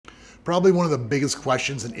Probably one of the biggest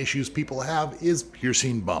questions and issues people have is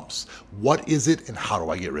piercing bumps. What is it and how do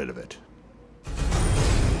I get rid of it?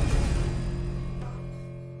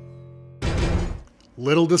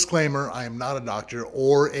 Little disclaimer, I am not a doctor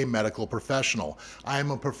or a medical professional. I am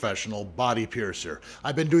a professional body piercer.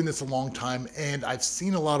 I've been doing this a long time and I've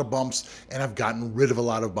seen a lot of bumps and I've gotten rid of a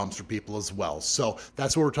lot of bumps for people as well. So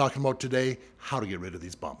that's what we're talking about today, how to get rid of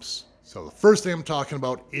these bumps. So the first thing I'm talking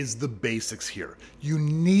about is the basics here. You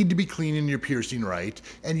need to be cleaning your piercing right,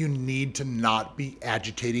 and you need to not be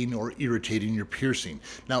agitating or irritating your piercing.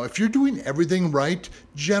 Now, if you're doing everything right,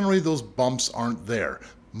 generally those bumps aren't there.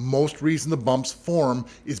 Most reason the bumps form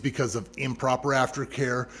is because of improper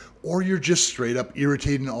aftercare, or you're just straight up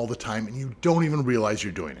irritating all the time and you don't even realize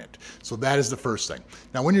you're doing it. So that is the first thing.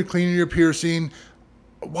 Now, when you're cleaning your piercing,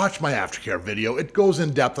 watch my aftercare video. It goes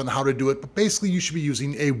in depth on how to do it, but basically you should be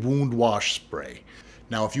using a wound wash spray.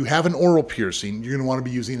 Now, if you have an oral piercing, you're going to want to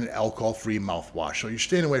be using an alcohol-free mouthwash. So you're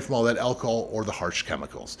staying away from all that alcohol or the harsh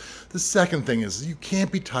chemicals. The second thing is you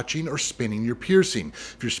can't be touching or spinning your piercing.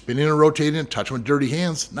 If you're spinning or rotating and touching with dirty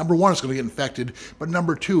hands, number one, it's going to get infected. But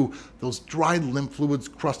number two, those dried lymph fluids,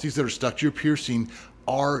 crusties that are stuck to your piercing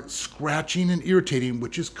are scratching and irritating,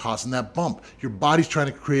 which is causing that bump. Your body's trying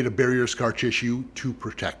to create a barrier scar tissue to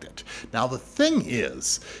protect it. Now, the thing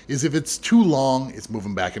is if it's too long, it's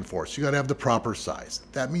moving back and forth. So you got to have the proper size.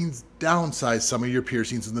 That means downsize some of your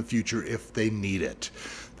piercings in the future if they need it.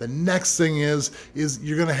 The next thing is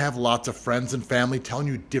you're going to have lots of friends and family telling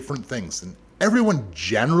you different things. And everyone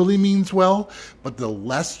generally means well, but the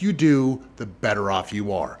less you do, the better off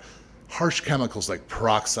you are. Harsh chemicals like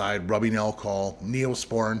peroxide, rubbing alcohol,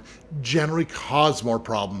 neosporin generally cause more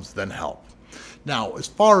problems than help. Now, as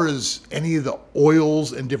far as any of the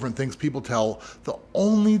oils and different things people tell, the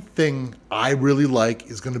only thing I really like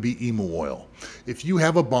is going to be emu oil. If you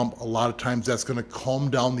have a bump, a lot of times that's going to calm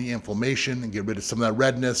down the inflammation and get rid of some of that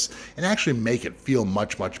redness and actually make it feel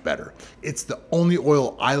much, much better. It's the only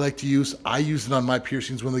oil I like to use. I use it on my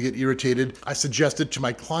piercings when they get irritated. I suggest it to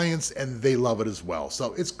my clients and they love it as well.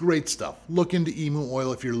 So it's great stuff. Look into emu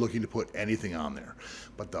oil if you're looking to put anything on there.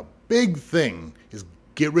 But the big thing is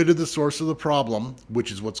get rid of the source of the problem,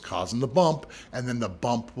 which is what's causing the bump, and then the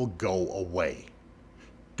bump will go away.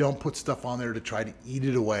 Don't put stuff on there to try to eat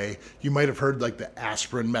it away. You might have heard like the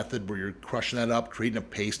aspirin method where you're crushing that up, creating a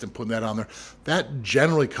paste and putting that on there. That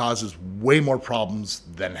generally causes way more problems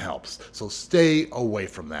than helps. So stay away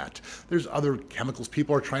from that. There's other chemicals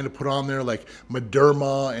people are trying to put on there like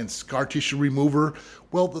Mederma and scar tissue remover.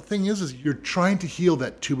 Well, the thing is you're trying to heal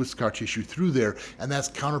that tube of scar tissue through there, and that's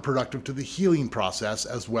counterproductive to the healing process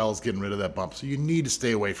as well as getting rid of that bump. So you need to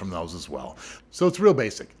stay away from those as well. So it's real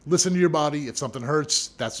basic. Listen to your body. If something hurts,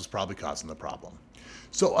 that's what's probably causing the problem.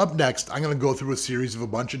 So up next, I'm going to go through a series of a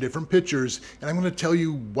bunch of different pictures, and I'm going to tell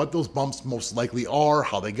you what those bumps most likely are,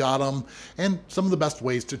 how they got them, and some of the best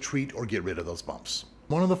ways to treat or get rid of those bumps.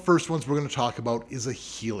 One of the first ones we're going to talk about is a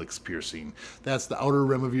helix piercing. That's the outer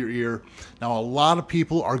rim of your ear. Now, a lot of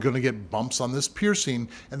people are going to get bumps on this piercing,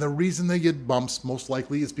 and the reason they get bumps most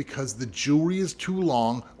likely is because the jewelry is too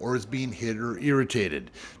long or is being hit or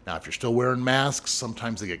irritated. Now, if you're still wearing masks,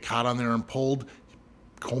 sometimes they get caught on there and pulled.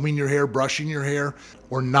 Combing your hair, brushing your hair,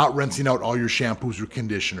 or not rinsing out all your shampoos or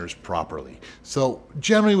conditioners properly. So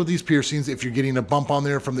generally with these piercings, if you're getting a bump on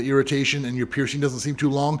there from the irritation and your piercing doesn't seem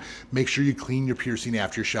too long, make sure you clean your piercing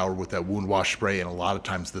after your shower with that wound wash spray, and a lot of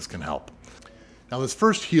times this can help. Now, this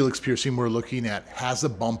first helix piercing we're looking at has a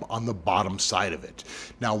bump on the bottom side of it.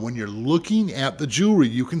 Now, when you're looking at the jewelry,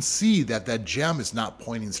 you can see that that gem is not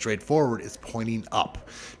pointing straight forward, it's pointing up.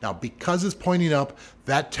 Now, because it's pointing up,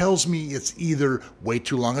 that tells me it's either way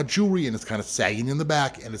too long a jewelry and it's kind of sagging in the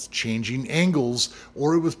back and it's changing angles,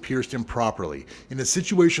 or it was pierced improperly. In a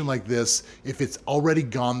situation like this, if it's already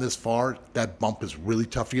gone this far, that bump is really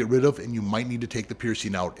tough to get rid of, and you might need to take the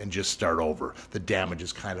piercing out and just start over. The damage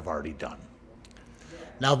is kind of already done.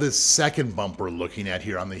 Now, this second bump we're looking at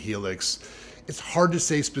here on the helix, it's hard to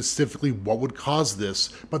say specifically what would cause this,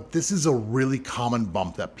 but this is a really common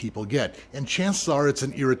bump that people get, and chances are it's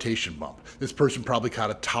an irritation bump. This person probably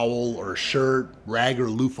caught a towel or a shirt, rag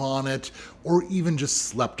or loofah on it, or even just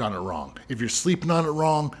slept on it wrong. If you're sleeping on it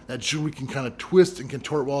wrong, that jewelry can kind of twist and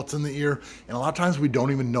contort while it's in the ear, and a lot of times we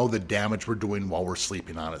don't even know the damage we're doing while we're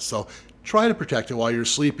sleeping on it. So try to protect it while you're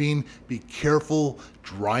sleeping. Be careful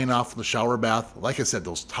drying off in the shower bath. Like I said,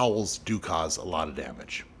 those towels do cause a lot of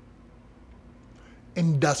damage.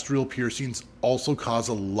 Industrial piercings also cause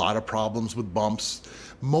a lot of problems with bumps.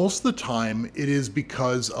 Most of the time, it is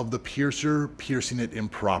because of the piercer piercing it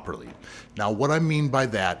improperly. Now, what I mean by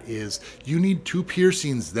that is you need two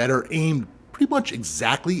piercings that are aimed pretty much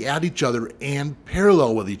exactly at each other and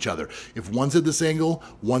parallel with each other. If one's at this angle,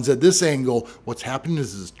 one's at this angle, what's happening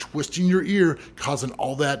is it's twisting your ear, causing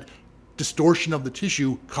all that distortion of the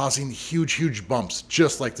tissue, causing huge bumps,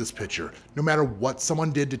 just like this picture. No matter what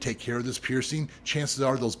someone did to take care of this piercing, chances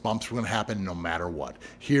are those bumps were going to happen no matter what.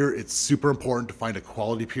 Here, it's super important to find a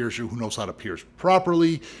quality piercer who knows how to pierce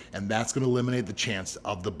properly, and that's going to eliminate the chance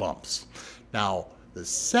of the bumps. Now, the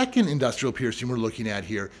second industrial piercing we're looking at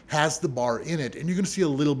here has the bar in it, and you're going to see a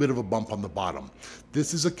little bit of a bump on the bottom.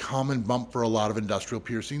 This is a common bump for a lot of industrial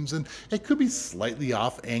piercings, and it could be slightly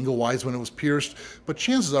off angle-wise when it was pierced, but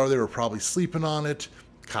chances are they were probably sleeping on it,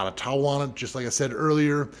 caught a towel on it, just like I said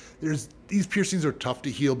earlier. These piercings are tough to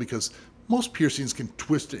heal because most piercings can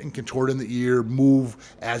twist and contort in the ear,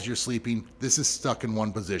 move as you're sleeping. This is stuck in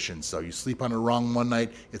one position, so you sleep on it wrong one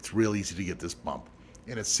night, it's real easy to get this bump.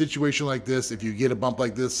 In a situation like this, if you get a bump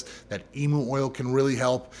like this, that emu oil can really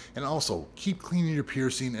help. And also, keep cleaning your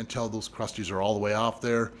piercing until those crusties are all the way off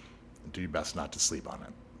there, and do your best not to sleep on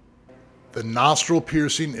it. The nostril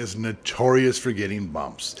piercing is notorious for getting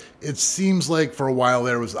bumps. It seems like for a while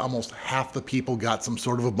there was almost half the people got some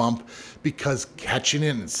sort of a bump because catching it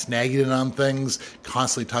and snagging it on things,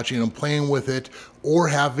 constantly touching it and playing with it, or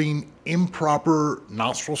having improper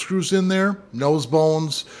nostril screws in there, nose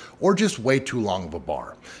bones, or just way too long of a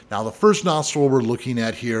bar. Now the first nostril we're looking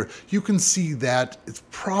at here, you can see that it's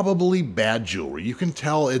probably bad jewelry. You can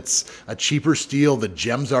tell it's a cheaper steel, the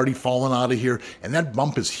gem's already fallen out of here, and that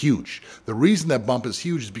bump is huge. The reason that bump is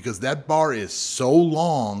huge is because that bar is so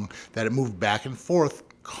long that it moved back and forth,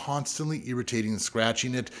 constantly irritating and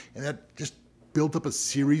scratching it, and that just built up a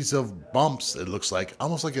series of bumps, it looks like,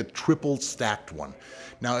 almost like a triple stacked one.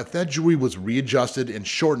 Now, if that jewelry was readjusted and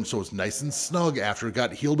shortened so it's nice and snug after it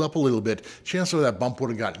got healed up a little bit, chances are that bump would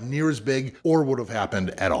have got near as big or would have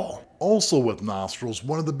happened at all. Also with nostrils,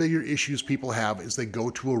 one of the bigger issues people have is they go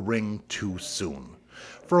to a ring too soon.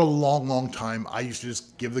 For a long time, I used to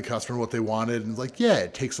just give the customer what they wanted and like, yeah,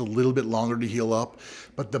 it takes a little bit longer to heal up,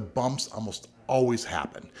 but the bumps almost always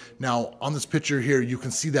happen. Now, on this picture here, you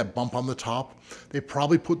can see that bump on the top. They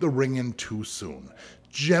probably put the ring in too soon.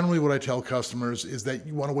 Generally, what I tell customers is that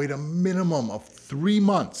you want to wait a minimum of 3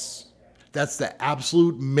 months. That's the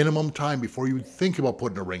absolute minimum time before you would think about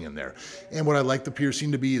putting a ring in there. And what I like the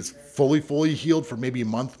piercing to be is fully healed for maybe a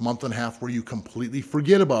month and a half where you completely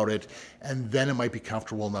forget about it, and then it might be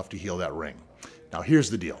comfortable enough to heal that ring. Now, here's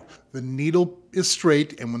the deal. The needle is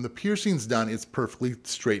straight, and when the piercing's done, it's perfectly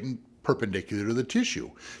straight and perpendicular to the tissue.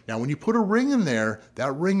 Now, when you put a ring in there,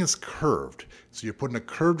 that ring is curved. So you're putting a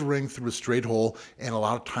curved ring through a straight hole, and a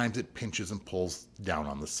lot of times it pinches and pulls down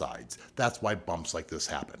on the sides. That's why bumps like this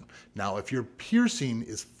happen. Now, if your piercing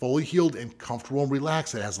is fully healed and comfortable and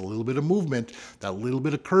relaxed, it has a little bit of movement, that little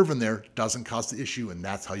bit of curve in there doesn't cause the issue, and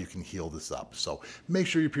that's how you can heal this up. So make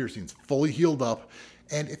sure your piercing's fully healed up,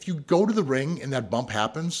 and if you go to the ring and that bump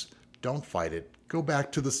happens, don't fight it. Go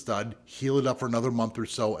back to the stud, heal it up for another month or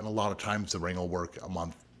so, and a lot of times the ring will work a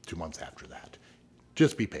month, 2 months after that.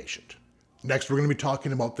 Just be patient. Next, we're going to be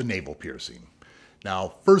talking about the navel piercing.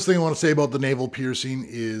 Now, first thing I want to say about the navel piercing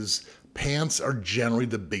is pants are generally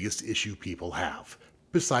the biggest issue people have,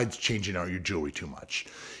 besides changing out your jewelry too much.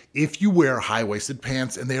 If you wear high-waisted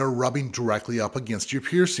pants and they are rubbing directly up against your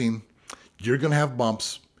piercing, you're going to have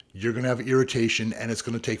bumps, you're going to have irritation, and it's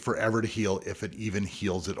going to take forever to heal if it even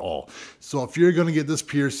heals at all. So if you're going to get this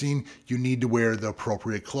piercing, you need to wear the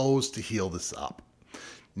appropriate clothes to heal this up.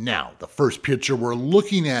 Now, the first picture we're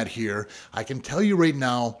looking at here, I can tell you right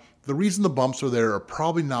now, the reason the bumps are there are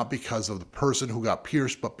probably not because of the person who got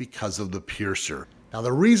pierced, but because of the piercer. Now,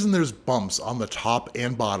 the reason there's bumps on the top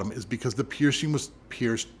and bottom is because the piercing was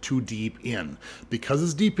pierced too deep in. Because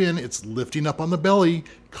it's deep in, it's lifting up on the belly,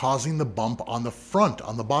 causing the bump on the front,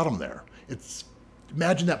 on the bottom there.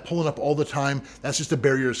 Imagine that pulling up all the time. That's just a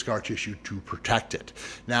barrier scar tissue to protect it.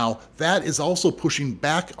 Now, that is also pushing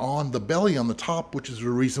back on the belly on the top, which is the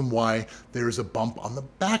reason why there's a bump on the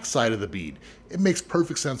back side of the bead. It makes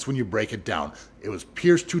perfect sense when you break it down. It was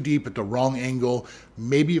pierced too deep at the wrong angle.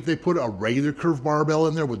 Maybe if they put a regular curved barbell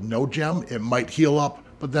in there with no gem, it might heal up.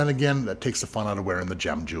 But then again, that takes the fun out of wearing the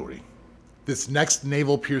gem jewelry. This next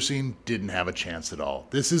navel piercing didn't have a chance at all.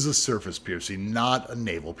 This is a surface piercing, not a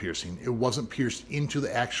navel piercing. It wasn't pierced into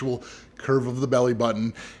the actual curve of the belly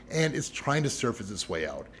button, and it's trying to surface its way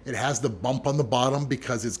out. It has the bump on the bottom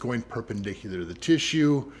because it's going perpendicular to the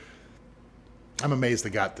tissue. I'm amazed they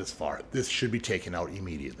got this far. This should be taken out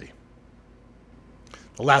immediately.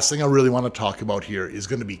 The last thing I really want to talk about here is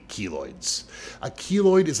going to be keloids. A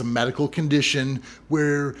keloid is a medical condition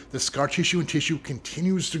where the scar tissue and tissue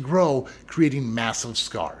continues to grow, creating massive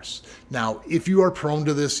scars. Now, if you are prone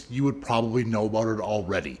to this, you would probably know about it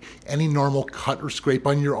already. Any normal cut or scrape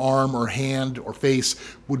on your arm or hand or face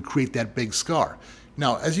would create that big scar.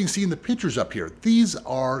 Now, as you can see in the pictures up here, these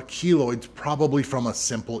are keloids probably from a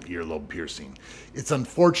simple earlobe piercing. It's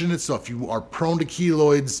unfortunate, so if you are prone to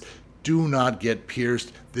keloids, do not get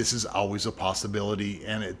pierced. This is always a possibility,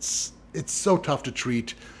 and it's so tough to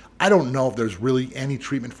treat. I don't know if there's really any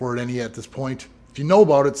treatment for it at this point. If you know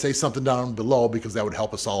about it, say something down below because that would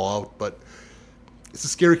help us all out, but it's a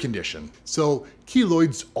scary condition. So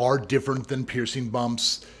keloids are different than piercing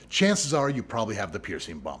bumps. Chances are you probably have the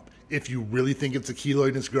piercing bump. If you really think it's a keloid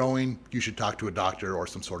and it's growing, you should talk to a doctor or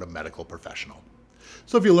some sort of medical professional.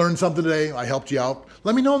 So if you learned something today, I helped you out,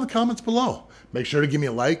 let me know in the comments below. Make sure to give me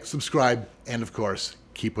a like, subscribe, and of course,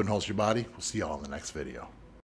 keep putting holes in your body. We'll see you all in the next video.